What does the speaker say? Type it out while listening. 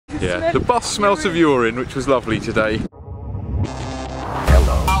Yeah, the bus smelt of urine, which was lovely today.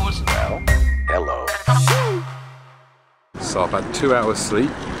 Hello. Well, hello. So I've had 2 hours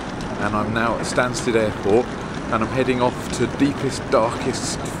sleep and I'm now at Stansted Airport and I'm heading off to deepest,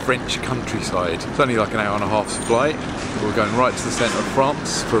 darkest French countryside. It's only like an hour and a half's flight. We're going right to the centre of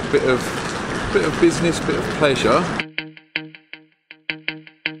France for a bit of business, bit of pleasure.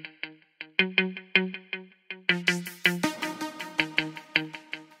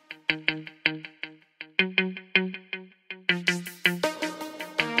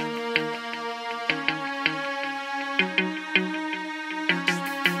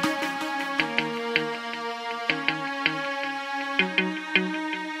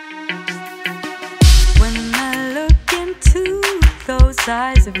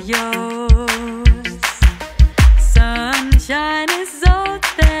 Eyes of yours, sunshine is all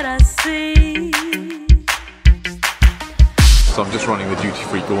that I see. So I'm just running the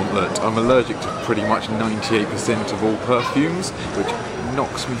duty-free gauntlet. I'm allergic to pretty much 98% of all perfumes, which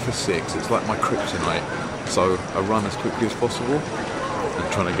knocks me for 6. It's like my kryptonite. So I run as quickly as possible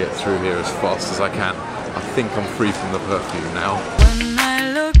and trying to get through here as fast as I can. I think I'm free from the perfume now. When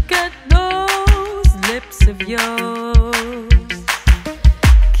I look at those lips of yours,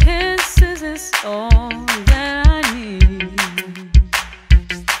 is all that I need.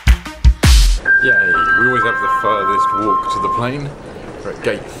 Yay, we always have the furthest walk to the plane. We're at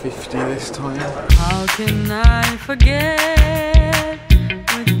gate 50 this time. How can I forget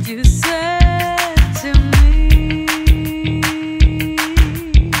what you said to me?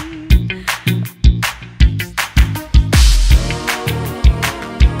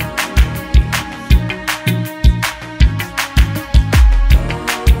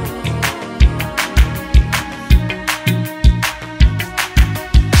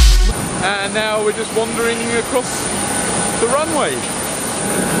 And now we're just wandering across the runway.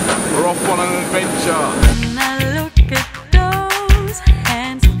 We're off on an adventure. When I look at those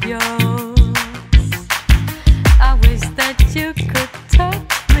hands of yours, I wish that you could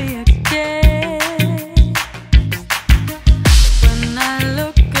touch me again. When I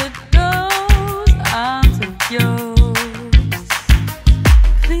look at those arms of yours,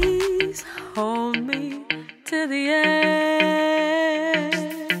 please hold me to the end.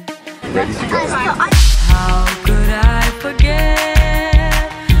 Ready to go. How could I forget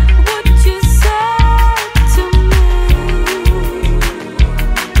what you said to me?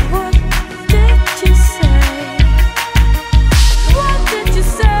 What did you say? What did you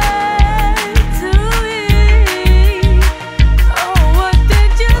say to me? Oh, what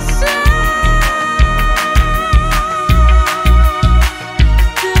did you say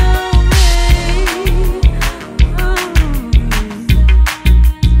to me?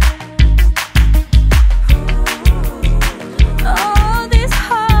 Oh, this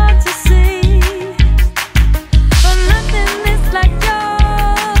hard to see, but nothing is like yours.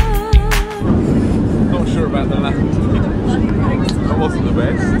 Not sure about the last. That wasn't the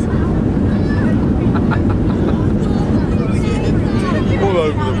best. All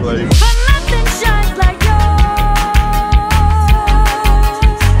over the place. But nothing shines like yours.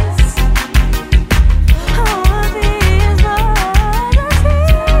 Oh, these are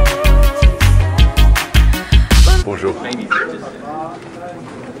Bonjour.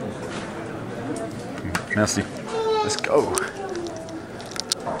 Merci. Let's go.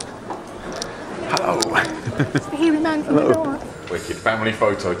 Hello. Hello. Wicked family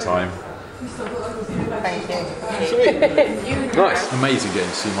photo time. Thank you. Sweet. Nice. Amazing getting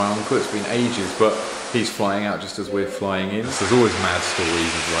to see my uncle. It's been ages, but he's flying out just as we're flying in. So there's always mad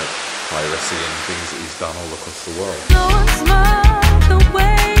stories of like piracy and things that he's done all across the world. no one smiled the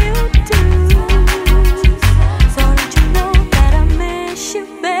way you do. So did you know that I miss you,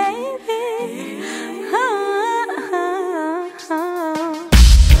 baby?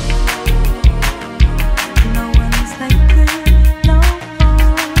 No one's like this, no one.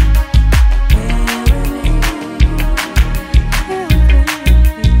 Here with me, here with me.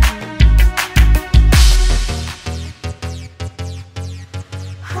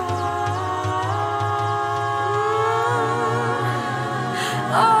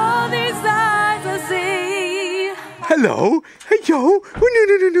 All these eyes I see. Hello. Hey yo. Oh,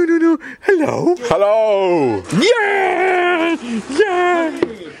 no. Hello. Hello. Yeah. Yeah.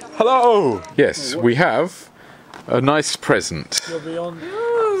 Hello. Yes, we have a nice present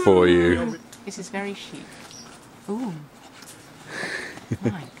for you. This is very chic. Ooh.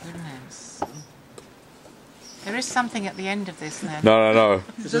 My goodness. There is something at the end of this then. No.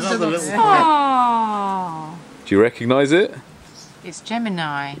 Oh, Do you recognise it? it's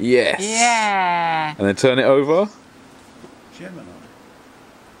Gemini. Yes. Yeah. And then turn it over. Gemini.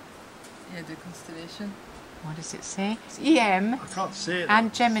 Yeah, the constellation. What does it say? It's EM I can't see it.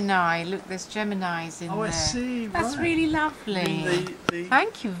 and Gemini. Look, there's Geminis in there. Oh, I see. That's right. really lovely. The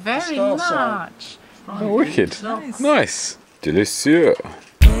Thank you very star sign. much. Oh, wicked. Nice. Nice. Delicious.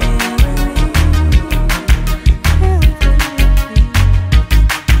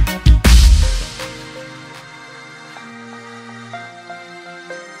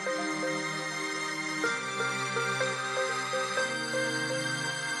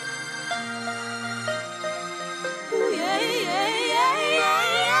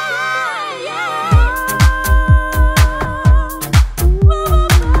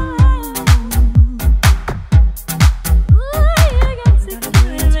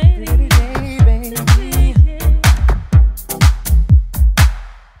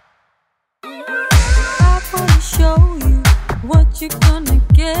 You're gonna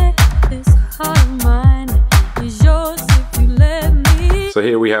get this heart of mine is yours if you let me. So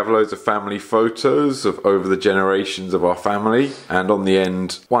here we have loads of family photos of over the generations of our family, and on the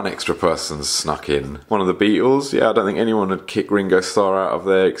end one extra person's snuck in. One of the Beatles. Yeah, I don't think anyone would kick Ringo Starr out of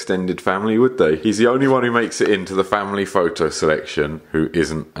their extended family, would they? He's the only one who makes it into the family photo selection who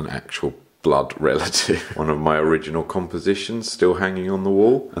isn't an actual blood relative. One of my original compositions still hanging on the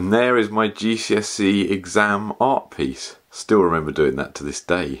wall. And there is my GCSE exam art piece. Still remember doing that to this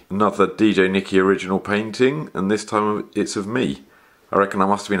day. Another DJ Nicky original painting, and this time it's of me. I reckon I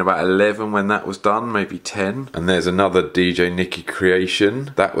must have been about 11 when that was done, maybe 10. And there's another DJ Nicky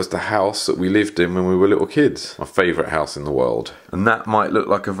creation. That was the house that we lived in when we were little kids. My favourite house in the world. And that might look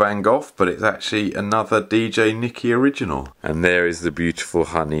like a Van Gogh, but it's actually another DJ Nicky original. And there is the beautiful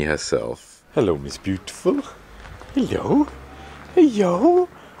Honey herself. Hello, Miss Beautiful. Hello. Hello.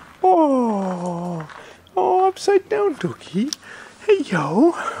 Oh. Oh, upside down, ducky. Hey,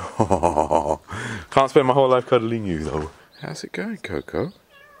 yo. Oh, can't spend my whole life cuddling you, though. How's it going, Coco?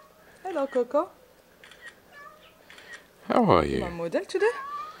 Hello, Coco. How are you? My model today.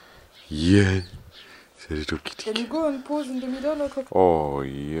 Yeah. It's a little kitty Can you go and pose in the middle, Coco? Oh,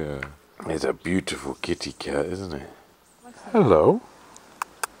 yeah. It's a beautiful kitty cat, isn't it? Hello.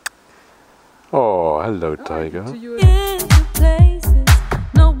 Oh, hello, Tiger. To you. Into places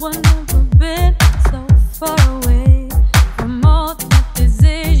no one ever been, so far away from all that this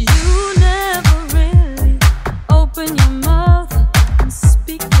is. You never really open your mouth and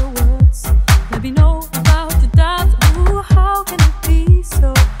speak your words. Maybe know about your doubts. Ooh, how can it be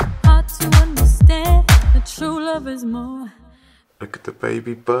so hard to understand that true love is more? Look at the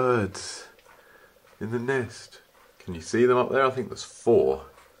baby birds in the nest. Can you see them up there? I think there's 4.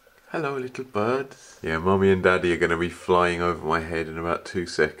 Hello, little birds. Yeah, Mummy and Daddy are going to be flying over my head in about 2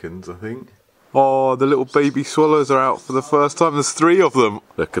 seconds, I think. Oh, the little baby swallows are out for the first time. There's 3 of them.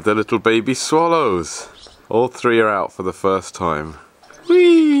 Look at the little baby swallows. All 3 are out for the first time.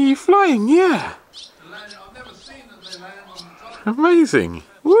 Whee! Flying, yeah. Amazing.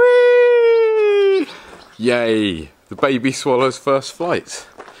 Whee! Yay! The baby swallow's first flight.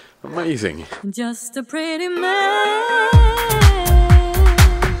 Amazing. Just a pretty man.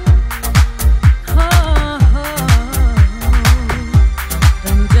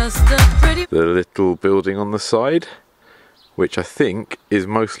 The little building on the side, which I think is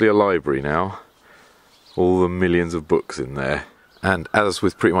mostly a library now. All the millions of books in there. And as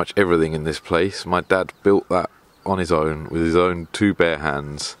with pretty much everything in this place, my dad built that on his own, with his own 2 bare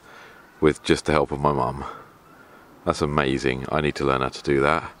hands, with just the help of my mum. That's amazing. I need to learn how to do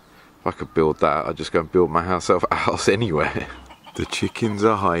that. If I could build that, I'd just go and build my house anywhere. The chickens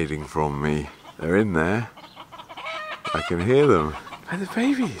are hiding from me. They're in there. I can hear them. And the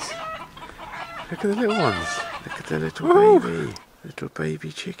babies. Look at the little ones. Look at the little baby. Little baby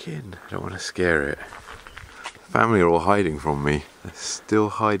chicken. I don't want to scare it. The family are all hiding from me. They're still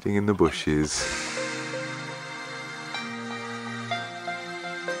hiding in the bushes.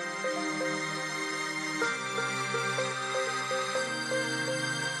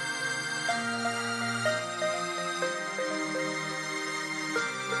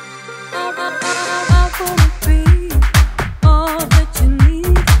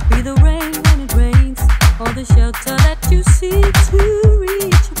 Shelter that you seek to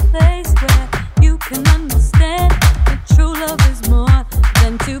reach a place where you can understand that true love is more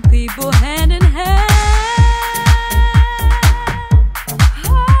than 2 people hand in hand.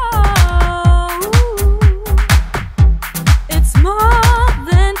 Oh, it's more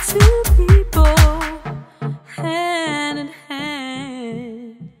than 2 people hand in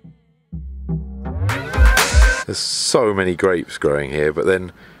hand. There's so many grapes growing here, but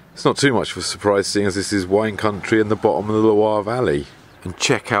then it's not too much of a surprise seeing as this is wine country in the bottom of the Loire Valley. And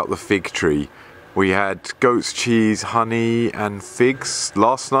check out the fig tree. We had goat's cheese, honey and figs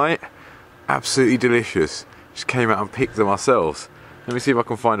last night, absolutely delicious. Just came out and picked them ourselves. Let me see if I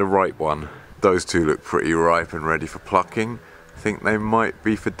can find a ripe one. Those two look pretty ripe and ready for plucking. I think they might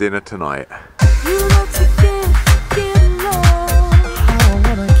be for dinner tonight. You want to get low. I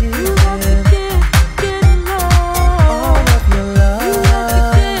wanna give You want to get low. all of your love. You want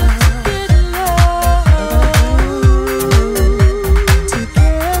to get low.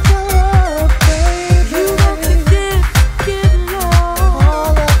 Together, baby. You want to get low.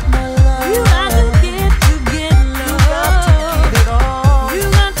 All of my love. You got to get low. Give it all. You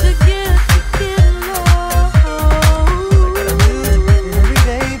got to get low. Every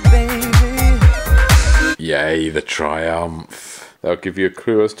day, baby. Yay, the Triumph. That'll give you a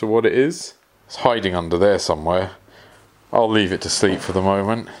clue as to what it is. It's hiding under there somewhere. I'll leave it to sleep for the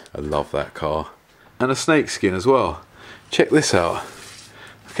moment. I love that car. And a snake skin as well. Check this out.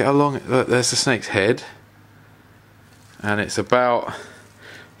 Look at how long, look, there's the snake's head. And it's about, I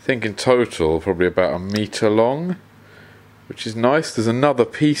think in total, probably about 1 metre long. Which is nice. There's another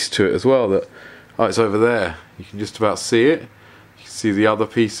piece to it as well that, oh, it's over there. You can just about see it. You can see the other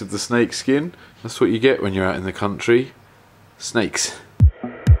piece of the snake skin. That's what you get when you're out in the country. Snakes.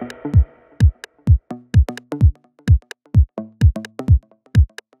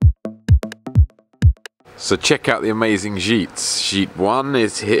 So check out the amazing Gites. Gite 1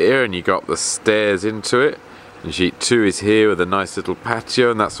 is here and you got the stairs into it. And Gite 2 is here with a nice little patio,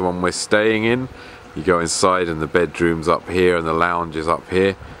 and that's the one we're staying in. You go inside and the bedroom's up here and the lounge is up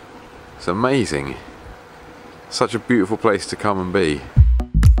here. It's amazing. Such a beautiful place to come and be.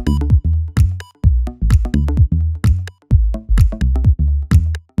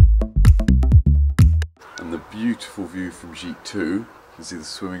 And the beautiful view from Gite 2. You can see the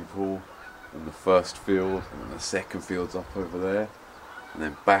swimming pool and the first field, and then the second field's up over there. And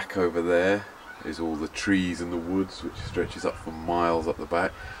then back over there is all the trees and the woods, which stretches up for miles up the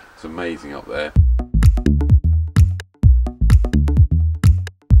back. It's amazing up there.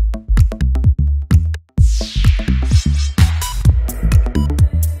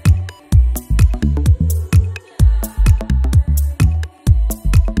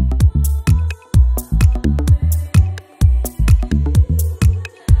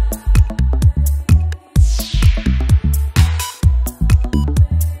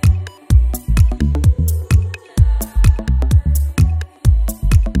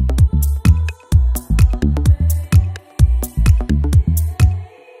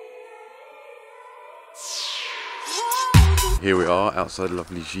 Here we are outside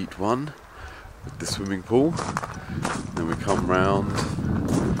lovely Gite 1 with the swimming pool. Then we come round,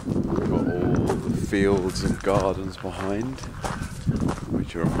 we've got all the fields and gardens behind,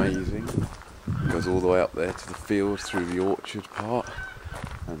 which are amazing. It goes all the way up there to the field through the orchard part,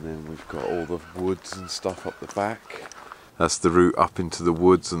 and then we've got all the woods and stuff up the back. That's the route up into the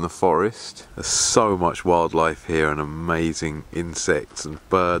woods and the forest. There's so much wildlife here and amazing insects and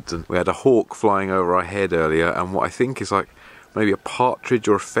birds, and we had a hawk flying over our head earlier, and what I think is like maybe a partridge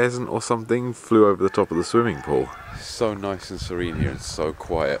or a pheasant or something flew over the top of the swimming pool. So nice and serene here and so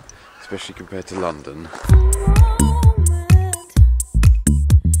quiet, especially compared to London.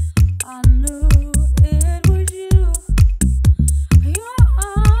 I knew it was you. Your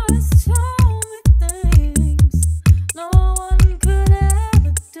eyes told me things no one could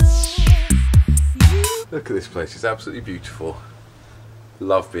ever do. Look at this place, it's absolutely beautiful.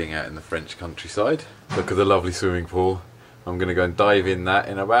 Love being out in the French countryside. Look at the lovely swimming pool. I'm going to go and dive in that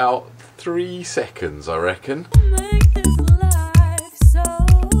in about 3 seconds, I reckon. Make this life so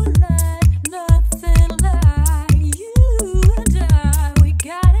light, nothing like you and I. We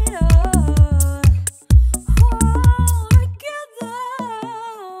got it all together.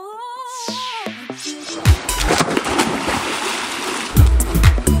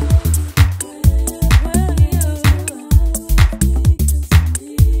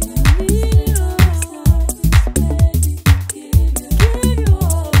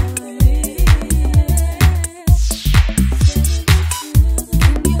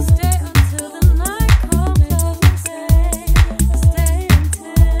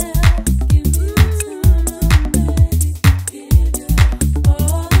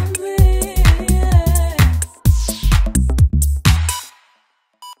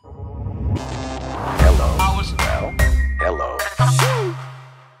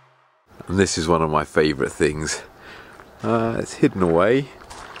 And this is one of my favourite things. It's hidden away.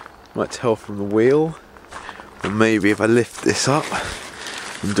 Might tell from the wheel. And maybe if I lift this up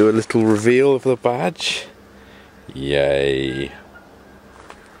and do a little reveal of the badge. Yay.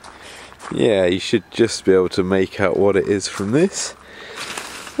 Yeah, you should just be able to make out what it is from this.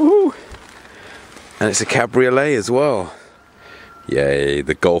 Woo! And it's a cabriolet as well. Yay,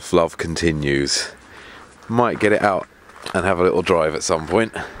 the golf love continues. Might get it out and have a little drive at some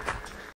point.